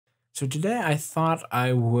So today I thought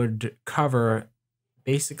I would cover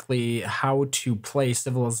basically how to play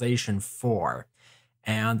Civilization 4.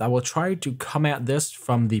 And I will try to come at this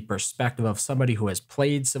from the perspective of somebody who has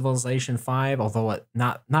played Civilization 5, although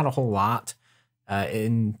not a whole lot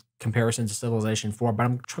in comparison to Civilization 4. But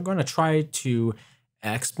I'm going to try to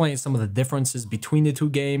explain some of the differences between the two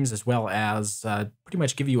games, as well as pretty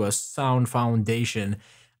much give you a sound foundation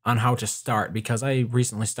on how to start, because I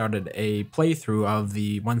recently started a playthrough of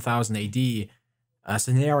the 1000 AD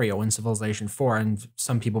scenario in Civilization 4, and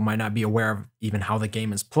some people might not be aware of even how the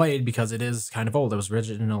game is played because it is kind of old. It was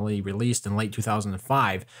originally released in late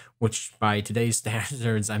 2005, which by today's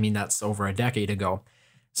standards, I mean, that's over a decade ago.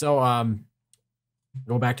 So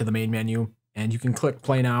go back to the main menu, and you can click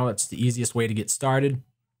play now. It's the easiest way to get started.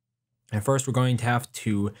 And first, we're going to have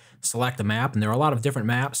to select a map, and there are a lot of different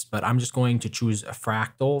maps, but I'm just going to choose a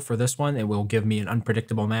fractal for this one. It will give me an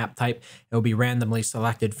unpredictable map type. It will be randomly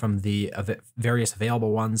selected from the various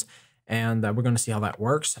available ones, and we're going to see how that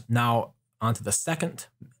works. Now, onto the second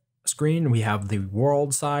screen, we have the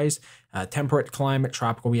world size, temperate, climate,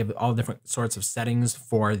 tropical. We have all different sorts of settings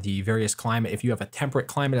for the various climate. If you have a temperate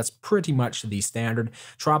climate, that's pretty much the standard.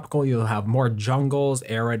 Tropical, you'll have more jungles.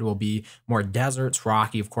 Arid will be more deserts.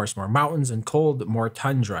 Rocky, of course, more mountains. And cold, more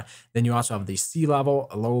tundra. Then you also have the sea level,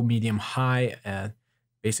 low, medium, high,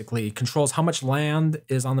 basically controls how much land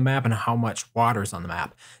is on the map and how much water is on the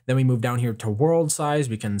map. Then we move down here to world size.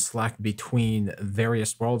 We can select between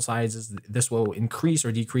various world sizes. This will increase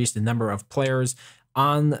or decrease the number of players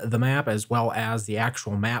on the map, as well as the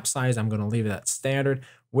actual map size. I'm going to leave it at standard,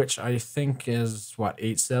 which I think is, what,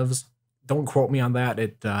 8 civs? Don't quote me on that.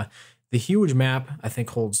 The huge map, I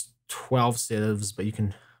think, holds 12 civs, but you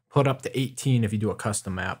can put up to 18 if you do a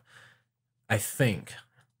custom map, I think.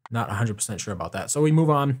 Not 100% sure about that. So we move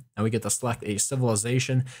on, and we get to select a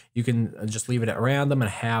civilization. You can just leave it at random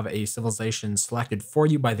and have a civilization selected for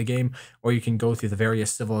you by the game, or you can go through the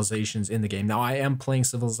various civilizations in the game. Now, I am playing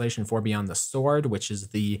Civilization 4 Beyond the Sword, which is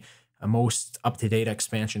the most up-to-date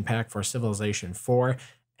expansion pack for Civilization 4.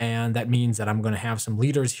 And that means that I'm going to have some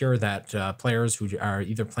leaders here that players who are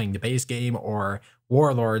either playing the base game or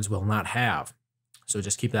warlords will not have. So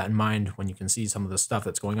just keep that in mind when you can see some of the stuff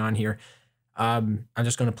that's going on here. I'm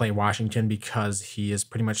just going to play Washington because he is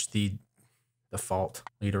pretty much the default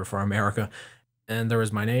leader for America. And there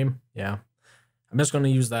is my name. Yeah. I'm just going to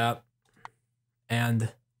use that.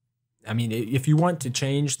 And I mean, if you want to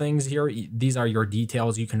change things here, these are your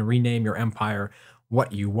details. You can rename your empire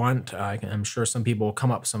what you want. I'm sure some people will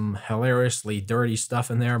come up some hilariously dirty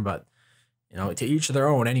stuff in there, but you know, to each their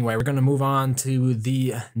own. Anyway, we're going to move on to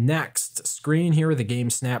the next screen here. The game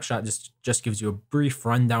snapshot just gives you a brief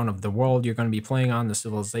rundown of the world you're going to be playing on, the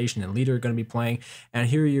civilization and leader you're going to be playing. And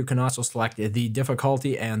here you can also select the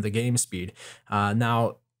difficulty and the game speed.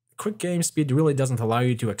 Now, quick game speed really doesn't allow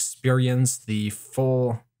you to experience the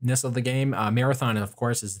fullness of the game. Marathon, of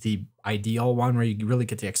course, is the ideal one where you really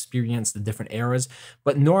get to experience the different eras.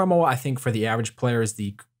 But normal, I think, for the average player is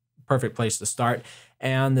the perfect place to start.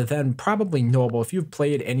 And then probably Noble. If you've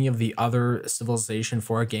played any of the other Civilization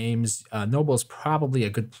 4 games, Noble is probably a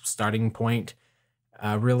good starting point,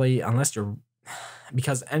 really, unless you're...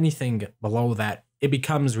 Because anything below that, it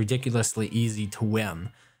becomes ridiculously easy to win,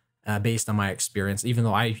 based on my experience, even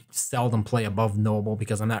though I seldom play above Noble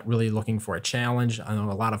because I'm not really looking for a challenge. I know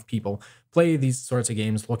a lot of people play these sorts of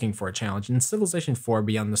games looking for a challenge. In Civilization 4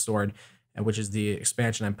 Beyond the Sword, which is the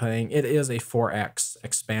expansion I'm playing, it is a 4X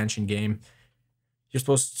expansion game. You're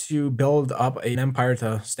supposed to build up an empire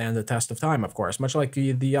to stand the test of time, of course, much like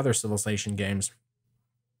the other Civilization games.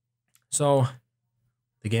 So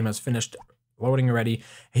the game has finished loading already.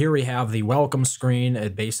 Here we have the welcome screen.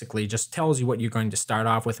 It basically just tells you what you're going to start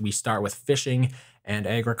off with. We start with fishing and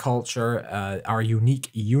agriculture. Our unique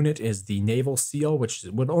unit is the naval seal, which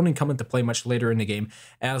would only come into play much later in the game,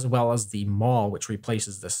 as well as the mall, which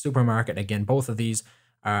replaces the supermarket. Again, both of these,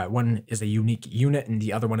 one is a unique unit and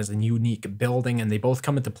the other one is a unique building, and they both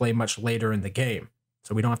come into play much later in the game.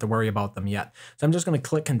 So we don't have to worry about them yet. So I'm just going to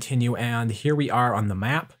click continue, and here we are on the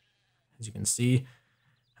map. As you can see,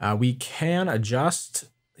 we can adjust.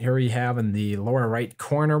 Here we have in the lower right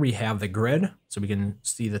corner, we have the grid, so we can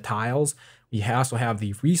see the tiles. We also have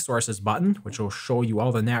the resources button, which will show you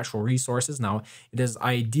all the natural resources. Now, it is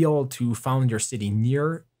ideal to found your city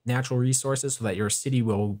near natural resources so that your city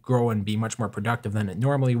will grow and be much more productive than it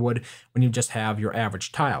normally would when you just have your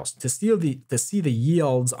average tiles. To see the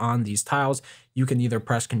yields on these tiles, you can either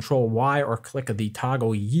press Control Y or click the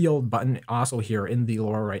toggle yield button, also here in the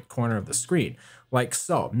lower right corner of the screen, like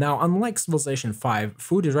so. Now, unlike Civilization 5,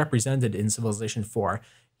 food is represented in Civilization 4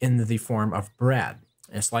 in the form of bread.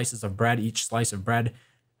 And slices of bread, each slice of bread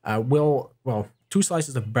well, 2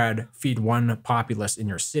 slices of bread feed one populace in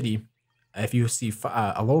your city. If you see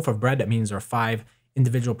a loaf of bread, that means there are 5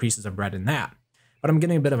 individual pieces of bread in that. But I'm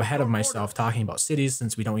getting a bit ahead of myself talking about cities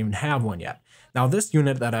since we don't even have one yet. Now, this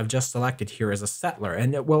unit that I've just selected here is a settler,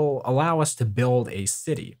 and it will allow us to build a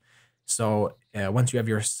city. So once you have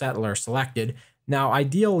your settler selected, now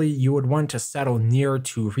ideally you would want to settle near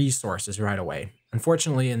to resources right away.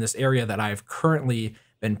 Unfortunately, in this area that I've currently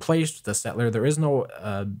been placed with the settler, there is no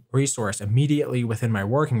resource immediately within my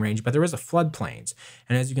working range, but there is a floodplains.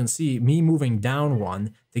 And as you can see, me moving down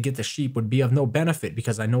one to get the sheep would be of no benefit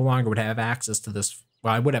because I no longer would have access to this.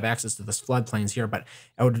 Well, I would have access to this floodplains here, but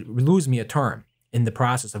I would lose me a turn in the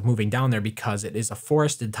process of moving down there because it is a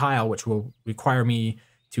forested tile, which will require me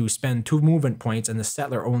to spend 2 movement points, and the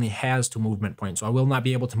settler only has 2 movement points, so I will not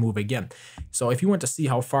be able to move again. So if you want to see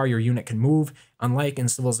how far your unit can move, unlike in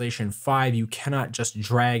Civilization 5, you cannot just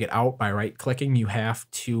drag it out by right-clicking. You have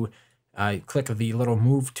to click the little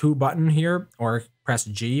Move To button here, or press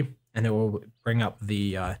G, and it will bring up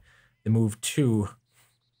the Move To,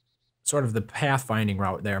 sort of the pathfinding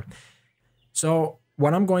route there. So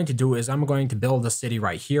what I'm going to do is I'm going to build a city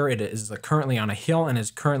right here. It is currently on a hill and is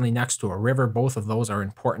currently next to a river. Both of those are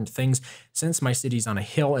important things. Since my city's on a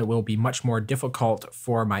hill, it will be much more difficult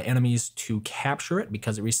for my enemies to capture it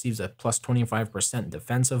because it receives a plus 25%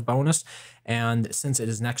 defensive bonus. And since it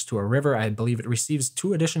is next to a river, I believe it receives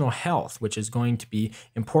 2 additional health, which is going to be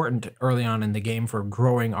important early on in the game for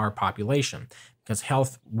growing our population. Because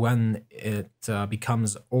health, when it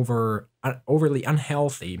becomes overly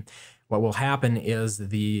unhealthy, what will happen is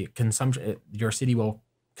the consumption, your city will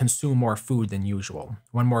consume more food than usual.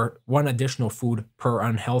 One additional food per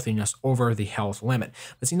unhealthiness over the health limit.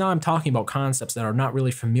 But see, now I'm talking about concepts that are not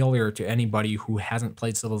really familiar to anybody who hasn't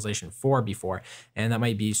played Civilization 4 before, and that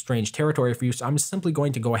might be strange territory for you. So I'm simply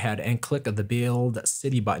going to go ahead and click the Build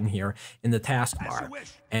City button here in the taskbar.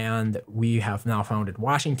 And we have now founded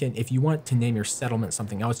Washington. If you want to name your settlement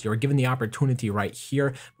something else, you're given the opportunity right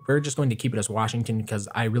here. We're just going to keep it as Washington because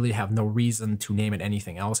I really have no reason to name it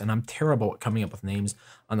anything else, and I'm terrible at coming up with names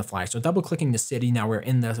on the fly. So double clicking the city, now we're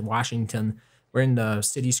in the we're in the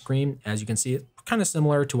city screen. As you can see, it's kind of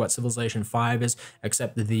similar to what Civilization 5 is,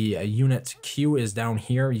 except the unit queue is down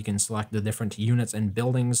here. You can select the different units and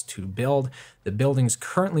buildings to build. The buildings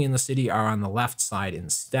currently in the city are on the left side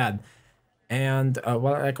instead. And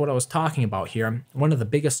like what I was talking about here, one of the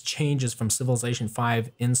biggest changes from Civilization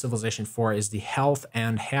 5 in Civilization 4 is the health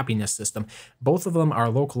and happiness system. Both of them are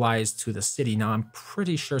localized to the city. Now, I'm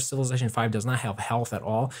pretty sure Civilization 5 does not have health at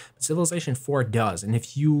all, but Civilization 4 does. And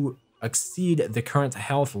if you exceed the current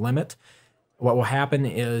health limit, what will happen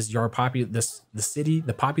is the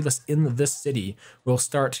populace in this city will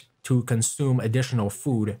start to consume additional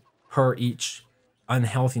food per each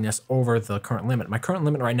unhealthiness over the current limit. My current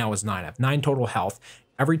limit right now is 9. I have 9 total health.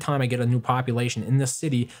 Every time I get a new population in this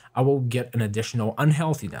city, I will get an additional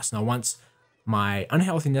unhealthiness. Now, once my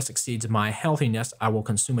unhealthiness exceeds my healthiness, I will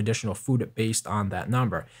consume additional food based on that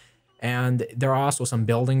number. And there are also some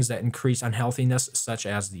buildings that increase unhealthiness, such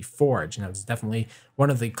as the Forge. Now, it's definitely one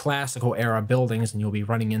of the classical era buildings, and you'll be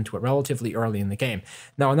running into it relatively early in the game.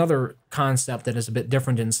 Now, another concept that is a bit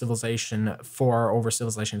different in Civilization 4 over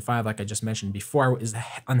Civilization 5, like I just mentioned before, is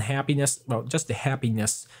unhappiness. Well, just the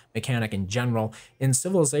happiness mechanic in general. In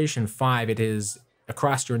Civilization 5, it is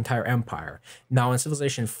across your entire empire. Now in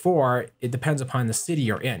Civilization 4, it depends upon the city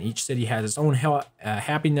you're in. Each city has its own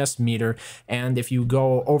happiness meter, and if you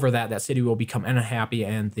go over that, that city will become unhappy,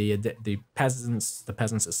 and the peasants,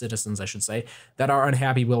 the citizens, I should say, that are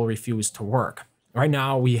unhappy will refuse to work. Right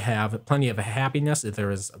now, we have plenty of happiness.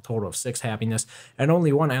 There is a total of 6 happiness and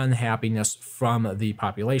only 1 unhappiness from the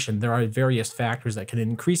population. There are various factors that can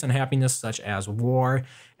increase unhappiness, such as war,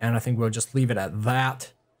 and I think we'll just leave it at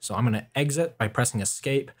that. So I'm going to exit by pressing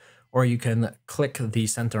escape, or you can click the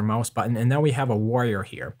center mouse button, and now we have a warrior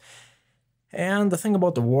here. And the thing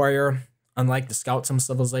about the warrior, unlike the scout, some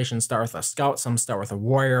civilizations start with a scout, some start with a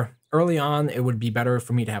warrior. Early on, it would be better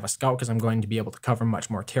for me to have a scout because I'm going to be able to cover much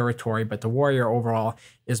more territory, but the warrior overall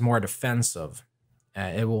is more defensive.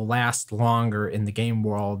 It will last longer in the game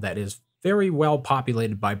world that is very well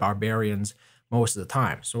populated by barbarians most of the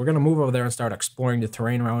time. So we're going to move over there and start exploring the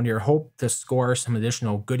terrain around here. Hope to score some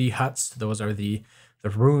additional goodie huts. Those are the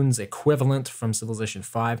runes equivalent from Civilization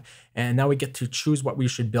 5. And now we get to choose what we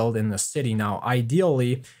should build in the city. Now,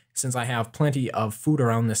 ideally, since I have plenty of food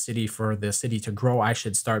around the city for the city to grow, I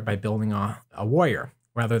should start by building a warrior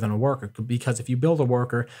rather than a worker. Because if you build a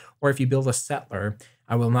worker or if you build a settler,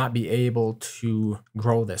 I will not be able to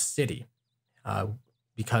grow this city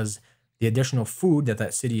because the additional food that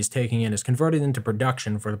that city is taking in is converted into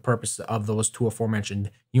production for the purpose of those two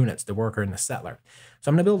aforementioned units, the worker and the settler. So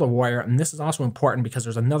I'm going to build a warrior, and this is also important because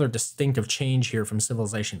there's another distinctive change here from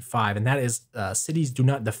Civilization 5, and that is cities do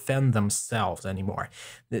not defend themselves anymore.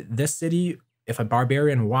 This city, if a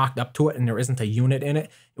barbarian walked up to it and there isn't a unit in it,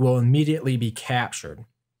 it will immediately be captured,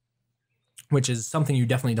 which is something you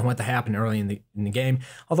definitely don't want to happen early in the game.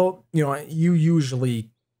 Although, you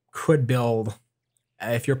usually could build,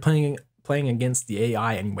 if you're playing against the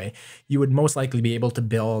AI anyway, you would most likely be able to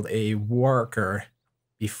build a worker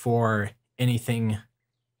before anything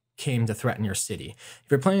came to threaten your city.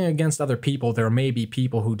 If you're playing against other people, there may be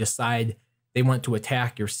people who decide they want to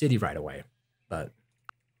attack your city right away, but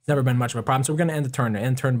it's never been much of a problem. So we're going to end the turn. The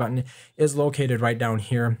end turn button is located right down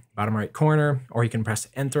here, bottom right corner, or you can press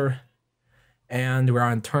enter. And we're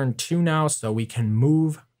on turn 2 now, so we can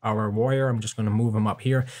move our warrior. I'm just going to move him up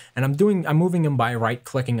here, and I'm moving him by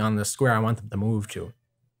right-clicking on the square I want them to move to.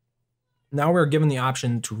 Now we're given the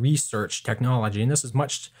option to research technology, and this is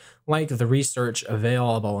much like the research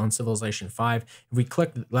available in Civilization 5. If we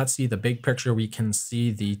click, let's see the big picture, we can see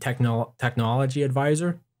the technology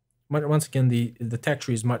advisor. Once again, the tech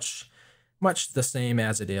tree is much the same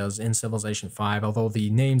as it is in Civilization 5, although the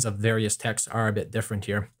names of various techs are a bit different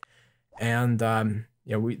here. And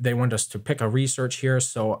they want us to pick a research here,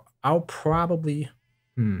 so I'll probably,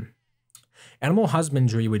 animal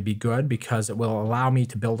husbandry would be good because it will allow me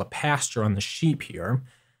to build a pasture on the sheep here.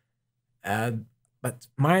 But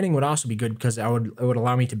mining would also be good because it would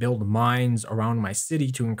allow me to build mines around my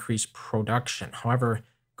city to increase production. However,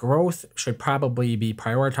 growth should probably be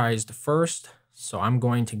prioritized first, so I'm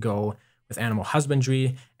going to go with animal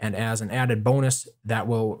husbandry, and as an added bonus, that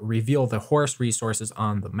will reveal the horse resources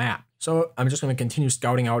on the map. So I'm just going to continue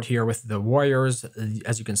scouting out here with the warriors.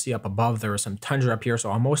 As you can see up above, there is some tundra up here,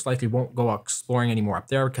 so I most likely won't go exploring anymore up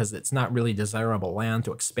there because it's not really desirable land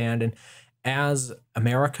to expand in. As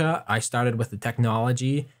America, I started with the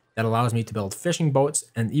technology that allows me to build fishing boats,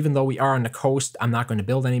 and even though we are on the coast, I'm not going to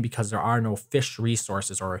build any because there are no fish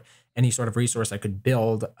resources or any sort of resource I could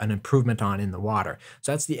build an improvement on in the water.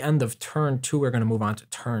 So that's the end of turn 2. We're going to move on to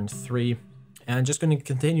turn 3. And just going to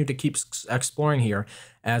continue to keep exploring here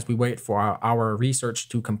as we wait for our research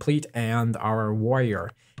to complete and our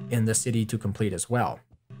warrior in the city to complete as well.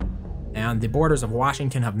 And the borders of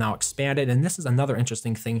Washington have now expanded, and this is another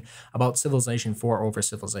interesting thing about Civilization 4 over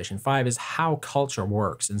Civilization 5 is how culture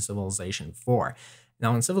works in Civilization 4.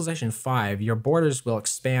 Now, in Civilization 5, your borders will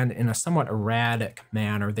expand in a somewhat erratic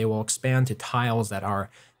manner. They will expand to tiles that are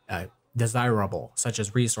desirable, such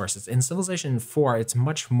as resources. In Civilization 4, it's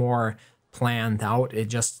much more planned out. It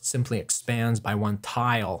just simply expands by one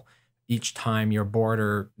tile each time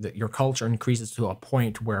your culture increases to a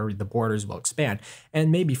point where the borders will expand.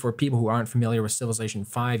 And maybe for people who aren't familiar with Civilization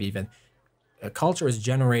 5 even, culture is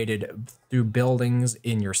generated through buildings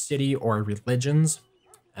in your city or religions.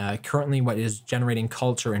 Currently, what is generating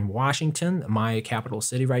culture in Washington, my capital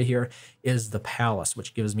city right here, is the palace,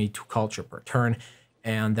 which gives me 2 culture per turn.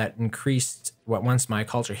 And that increased, once my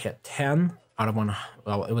culture hit 10 out of 1,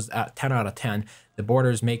 well, it was at 10 out of 10. The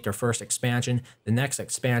borders make their first expansion. The next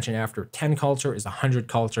expansion after 10 culture is 100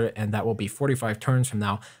 culture, and that will be 45 turns from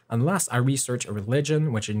now, unless I research a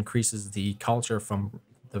religion, which increases the culture from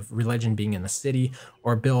the religion being in the city,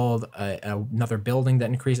 or build another building that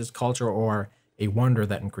increases culture, or a wonder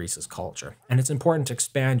that increases culture. And it's important to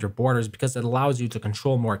expand your borders because it allows you to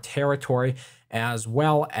control more territory, as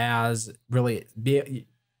well as really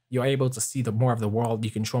you're able to see more of the world. You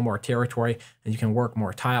control more territory, and you can work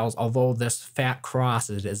more tiles. Although this fat cross,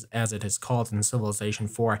 as it is called in Civilization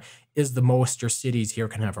 4, is the most your cities here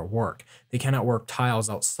can ever work. They cannot work tiles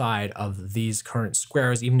outside of these current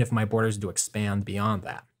squares, even if my borders do expand beyond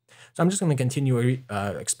that. So I'm just going to continue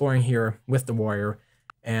exploring here with the warrior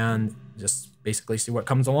and just basically see what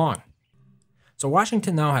comes along. So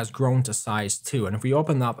Washington now has grown to size 2, and if we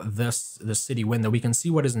open up the city window, we can see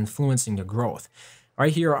what is influencing the growth.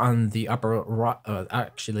 Right here on the upper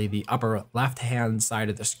left-hand side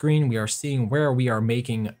of the screen, we are seeing where we are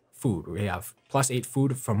making food. We have +8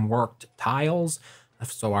 food from worked tiles,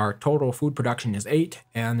 so our total food production is 8,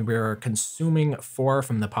 and we're consuming 4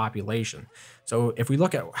 from the population. So if we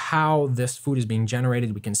look at how this food is being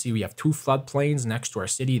generated, we can see we have 2 floodplains next to our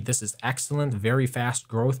city. This is excellent, very fast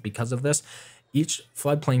growth because of this. Each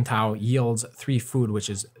floodplain tile yields 3 food, which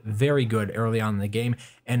is very good early on in the game.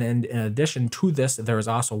 And in addition to this, there is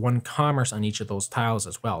also 1 commerce on each of those tiles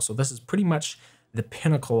as well. So this is pretty much the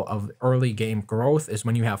pinnacle of early game growth, is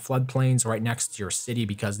when you have floodplains right next to your city,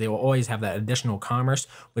 because they will always have that additional commerce,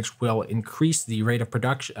 which will increase the rate of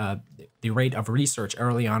production, the rate of research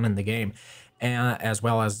early on in the game. and as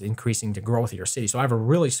well as increasing the growth of your city. So I have a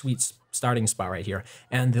really sweet starting spot right here.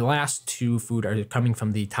 And the last two food are coming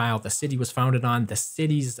from the tile the city was founded on. The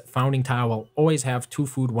city's founding tile will always have 2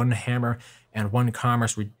 food, 1 hammer, and 1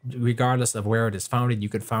 commerce, regardless of where it is founded. You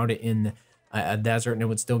could found it in a desert and it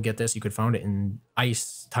would still get this. You could found it in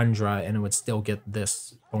ice tundra and it would still get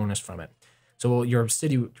this bonus from it. So your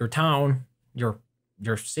city, your town, your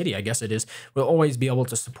city, I guess it is, will always be able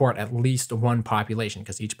to support at least 1 population,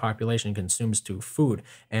 because each population consumes 2 food,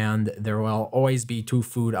 and there will always be 2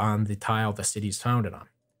 food on the tile the city's founded on.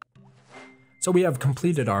 So we have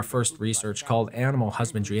completed our first research called animal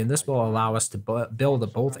husbandry, and this will allow us to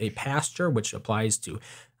build both a pasture, which applies to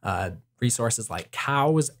resources like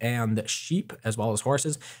cows and sheep, as well as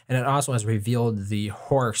horses, and it also has revealed the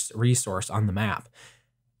horse resource on the map.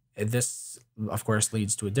 This, of course,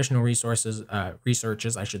 leads to additional resources,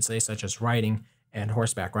 researches, I should say, such as riding and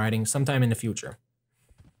horseback riding sometime in the future.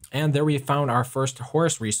 And there we found our first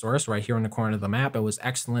horse resource right here in the corner of the map. It was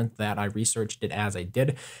excellent that I researched it as I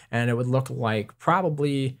did, and it would look like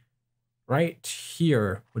probably right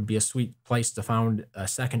here would be a sweet place to found a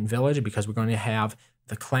second village, because we're going to have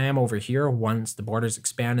the clam over here once the borders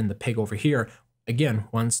expand, and the pig over here, again,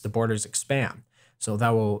 once the borders expand. So that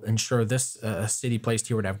will ensure this city placed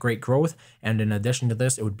here would have great growth. And in addition to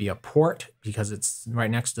this, it would be a port because it's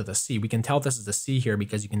right next to the sea. We can tell this is the sea here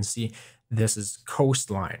because you can see this is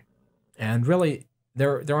coastline. And really,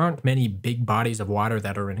 there aren't many big bodies of water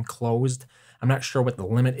that are enclosed. I'm not sure what the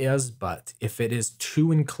limit is, but if it is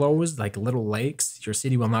too enclosed, like little lakes, your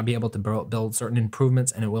city will not be able to build certain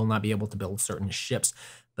improvements, and it will not be able to build certain ships.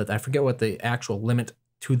 But I forget what the actual limit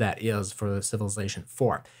to that is for Civilization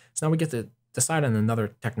 4. So now we get to decide on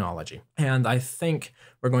another technology. And I think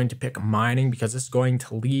we're going to pick mining because it's going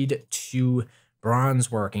to lead to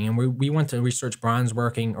bronze working. And we want to research bronze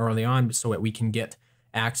working early on so that we can get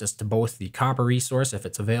access to both the copper resource, if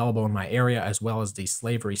it's available in my area, as well as the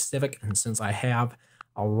slavery civic. And since I have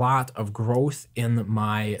a lot of growth in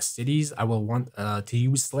my cities, I will want to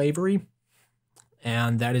use slavery.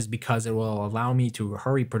 And that is because it will allow me to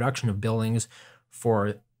hurry production of buildings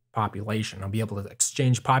for population. I'll be able to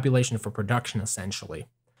exchange population for production, essentially.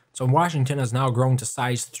 So Washington has now grown to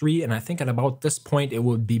size 3, and I think at about this point it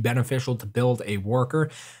would be beneficial to build a worker.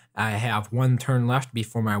 I have 1 turn left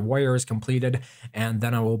before my warrior is completed, and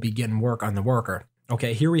then I will begin work on the worker.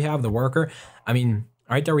 Okay, here we have the worker. I mean,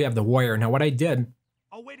 right there we have the warrior. Now what I did,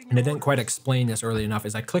 and I didn't quite explain this early enough,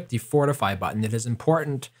 is I clicked the fortify button. It is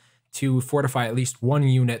important to fortify at least 1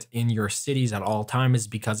 unit in your cities at all times,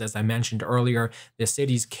 because as I mentioned earlier, the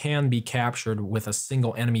cities can be captured with a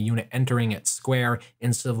single enemy unit entering its square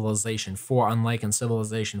in Civilization 4, unlike in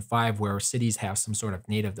Civilization 5 where cities have some sort of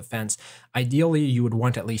native defense. Ideally, you would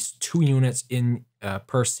want at least 2 units in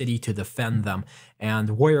per city to defend them,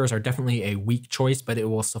 and warriors are definitely a weak choice, but it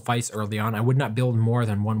will suffice early on. I would not build more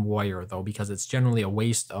than 1 warrior though, because it's generally a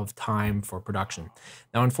waste of time for production.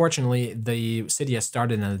 Now unfortunately, the city has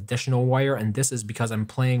started an additional warrior, and this is because I'm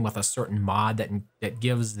playing with a certain mod that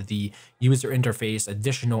gives the user interface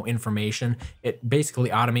additional information. It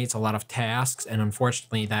basically automates a lot of tasks, and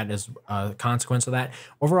unfortunately that is a consequence of that.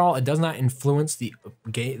 Overall, it does not influence the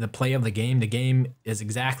play of the game. The game is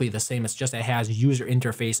exactly the same. It's just it has user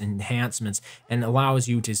interface enhancements and allows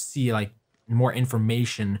you to see like more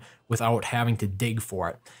information without having to dig for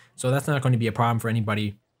it. So that's not going to be a problem for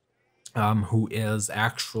anybody who is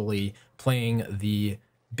actually playing the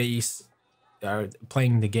base,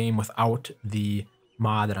 playing the game without the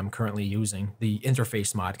mod that I'm currently using, the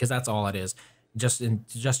interface mod, because that's all it is. Just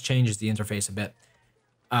changes the interface a bit.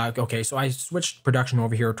 Okay, so I switched production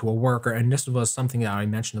over here to a worker, and this was something that I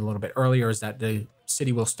mentioned a little bit earlier, is that the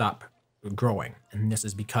city will stop growing, and this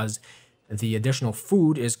is because the additional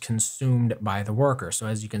food is consumed by the worker. So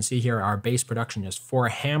as you can see here, our base production is 4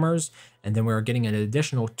 hammers, and then we're getting an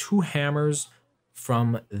additional 2 hammers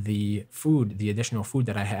from the food, the additional food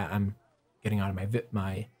that I'm getting out of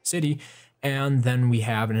my city, and then we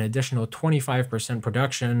have an additional 25%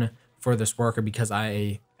 production for this worker because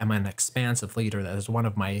I am an expansive leader. That is one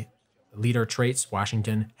of my leader traits.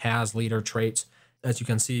 Washington has leader traits. As you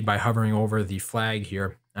can see by hovering over the flag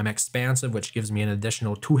here, I'm expansive, which gives me an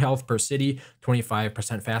additional 2 health per city,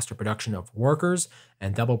 25% faster production of workers,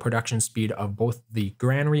 and double production speed of both the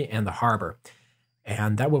granary and the harbor.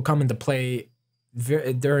 And that will come into play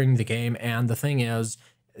during the game. And the thing is,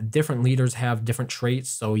 different leaders have different traits,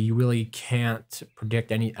 so you really can't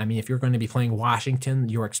predict any. I mean, if you're going to be playing Washington,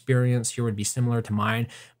 your experience here would be similar to mine,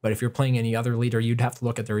 but if you're playing any other leader, you'd have to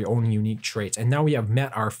look at their own unique traits. And now we have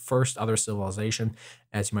met our first other civilization.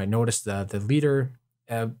 As you might notice, the leader,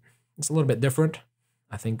 it's a little bit different.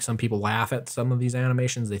 I think some people laugh at some of these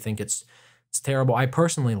animations. They think it's It's terrible. I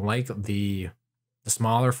personally like the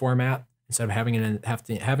smaller format instead of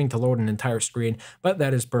having to load an entire screen, but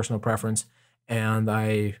that is personal preference, and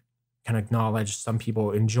I can acknowledge some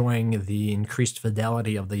people enjoying the increased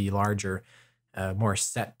fidelity of the larger, more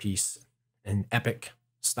set piece and epic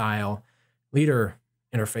style leader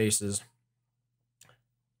interfaces.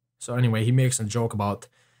 So anyway, he makes a joke about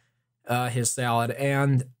his salad,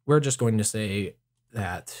 and we're just going to say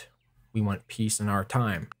that we want peace in our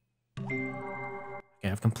time. Okay,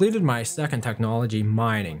 I've completed my second technology,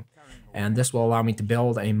 mining, and this will allow me to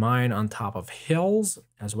build a mine on top of hills,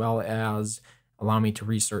 as well as allow me to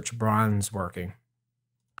research bronze working.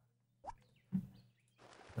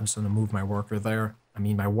 I'm just going to move my worker there. I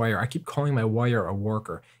mean my wire. I keep calling my wire a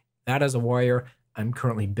worker. That is a wire. I'm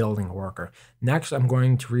currently building a worker. Next, I'm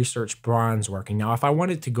going to research bronze working. Now, if I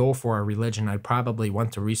wanted to go for a religion, I'd probably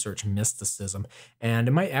want to research mysticism. And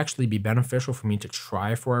it might actually be beneficial for me to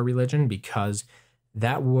try for a religion, because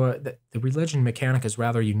the religion mechanic is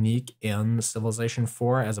rather unique in Civilization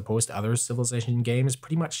 4 as opposed to other Civilization games.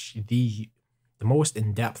 Pretty much the most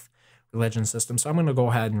in-depth religion system. So I'm going to go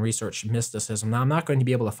ahead and research mysticism. Now, I'm not going to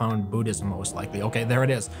be able to found Buddhism, most likely. Okay, there it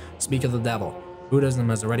is. Speak of the devil. Buddhism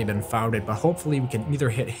has already been founded, but hopefully we can either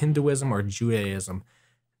hit Hinduism or Judaism.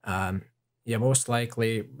 Yeah, most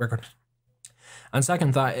likely we're going to... On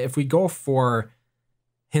second thought, if we go for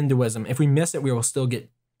Hinduism, if we miss it, we will still get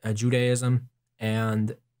Judaism,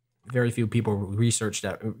 and very few people researched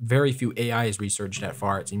that. Very few AIs researched that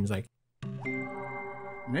far, it seems like.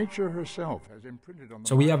 Nature herself has imprinted on the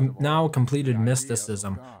So we have now completed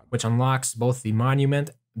mysticism, which unlocks both the monument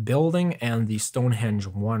building and the Stonehenge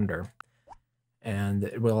wonder. And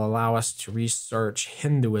it will allow us to research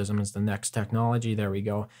Hinduism as the next technology. There we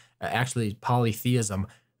go. Actually, polytheism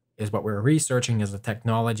is what we're researching as a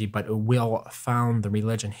technology, but it will found the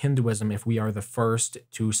religion Hinduism if we are the first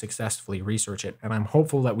to successfully research it. And I'm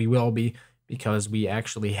hopeful that we will be, because we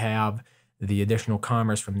actually have the additional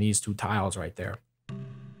commerce from these two tiles right there.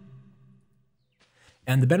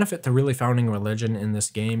 And the benefit to really founding a religion in this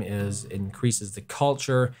game is it increases the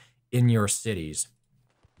culture in your cities.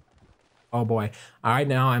 Oh boy. All right,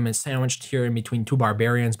 now I'm sandwiched here in between two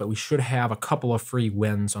barbarians, but we should have a couple of free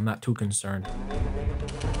wins, so I'm not too concerned.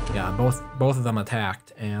 Yeah, both of them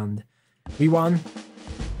attacked, and we won.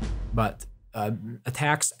 But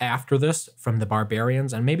attacks after this from the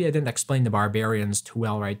barbarians, and maybe I didn't explain the barbarians too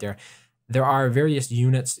well right there. There are various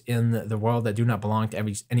units in the world that do not belong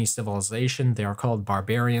to any civilization. They are called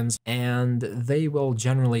barbarians, and they will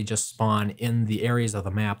generally just spawn in the areas of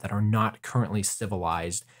the map that are not currently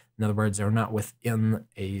civilized. In other words, they're not within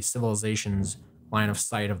a civilization's line of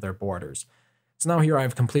sight of their borders. So now here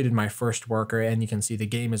I've completed my first worker, and you can see the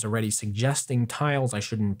game is already suggesting tiles I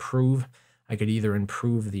should improve. I could either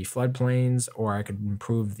improve the floodplains, or I could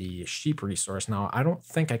improve the sheep resource. Now, I don't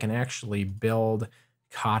think I can actually build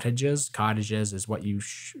cottages. Cottages is what you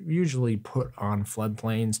usually put on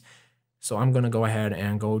floodplains. So I'm going to go ahead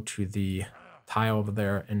and go to the tile over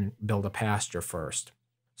there and build a pasture first.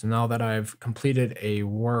 So now that I've completed a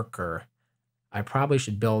worker, I probably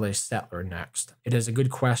should build a settler next. It is a good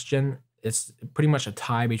question. It's pretty much a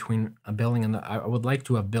tie between a building and I would like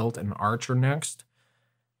to have built an archer next,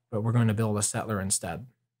 but we're going to build a settler instead.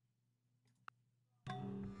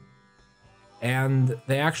 And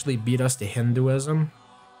they actually beat us to Hinduism.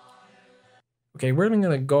 Okay,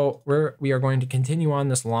 we are going to continue on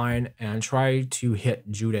this line and try to hit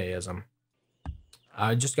Judaism.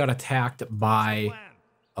 I just got attacked by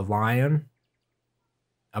a lion,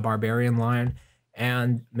 a barbarian lion,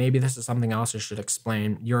 and maybe this is something else I should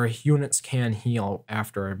explain. Your units can heal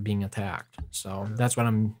after being attacked. So that's what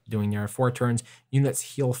I'm doing there. 4 turns,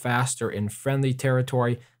 units heal faster in friendly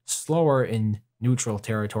territory, slower in neutral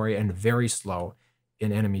territory, and very slow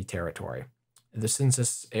in enemy territory. Since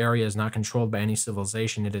this area is not controlled by any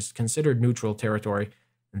civilization, it is considered neutral territory,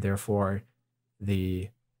 and therefore the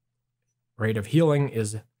rate of healing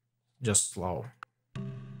is just slow.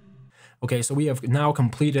 Okay, so we have now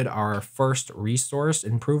completed our first resource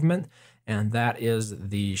improvement, and that is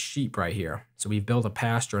the sheep right here. So we've built a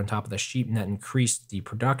pasture on top of the sheep, and that increased the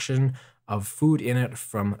production of food in it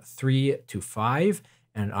from 3 to 5,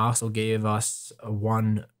 and also gave us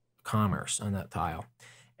 1 commerce on that tile.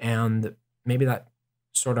 And maybe that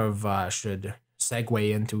sort of should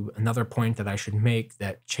segue into another point that I should make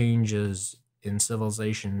that changes in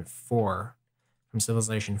Civilization 4 from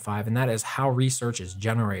Civilization 5, and that is how research is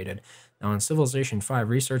generated. Now, in Civilization 5,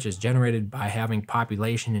 research is generated by having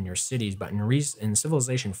population in your cities, but in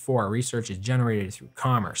Civilization 4, research is generated through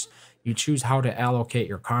commerce. You choose how to allocate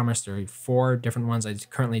your commerce. There are 4 different ones. I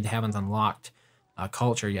currently haven't unlocked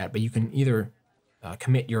culture yet, but you can either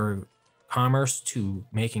commit your commerce to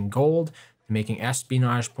making gold, to making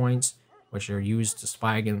espionage points, which are used to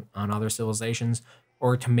spy on other civilizations,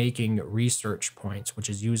 or to making research points, which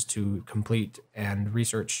is used to complete and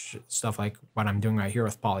research stuff like what I'm doing right here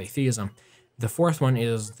with polytheism. The fourth one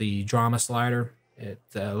is the drama slider. It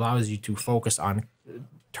allows you to focus on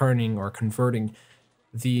turning or converting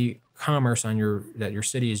the commerce on that your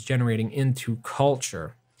city is generating into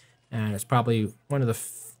culture. And it's probably one of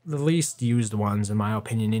the least used ones, in my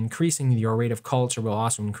opinion. Increasing your rate of culture will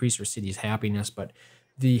also increase your city's happiness, but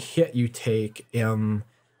the hit you take in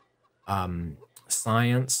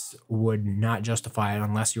science would not justify it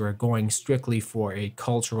unless you are going strictly for a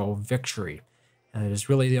cultural victory. And it is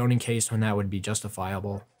really the only case when that would be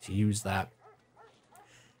justifiable to use that.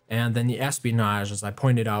 And then the espionage, as I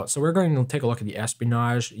pointed out. So we're going to take a look at the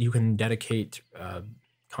espionage. You can dedicate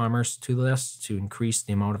commerce to this to increase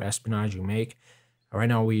the amount of espionage you make. Right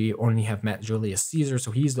now, we only have met Julius Caesar,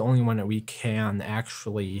 so he's the only one that we can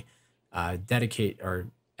actually dedicate or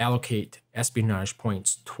allocate espionage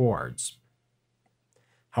points towards.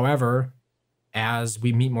 However, as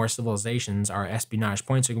we meet more civilizations, our espionage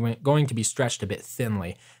points are going to be stretched a bit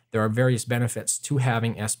thinly. There are various benefits to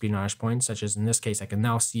having espionage points, such as in this case, I can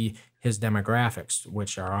now see his demographics,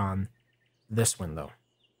 which are on this window.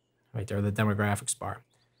 Right there, the demographics bar.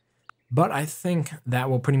 But I think that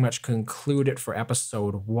will pretty much conclude it for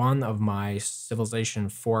episode 1 of my Civilization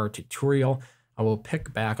 4 tutorial. I will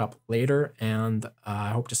pick back up later, and I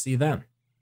hope to see you then.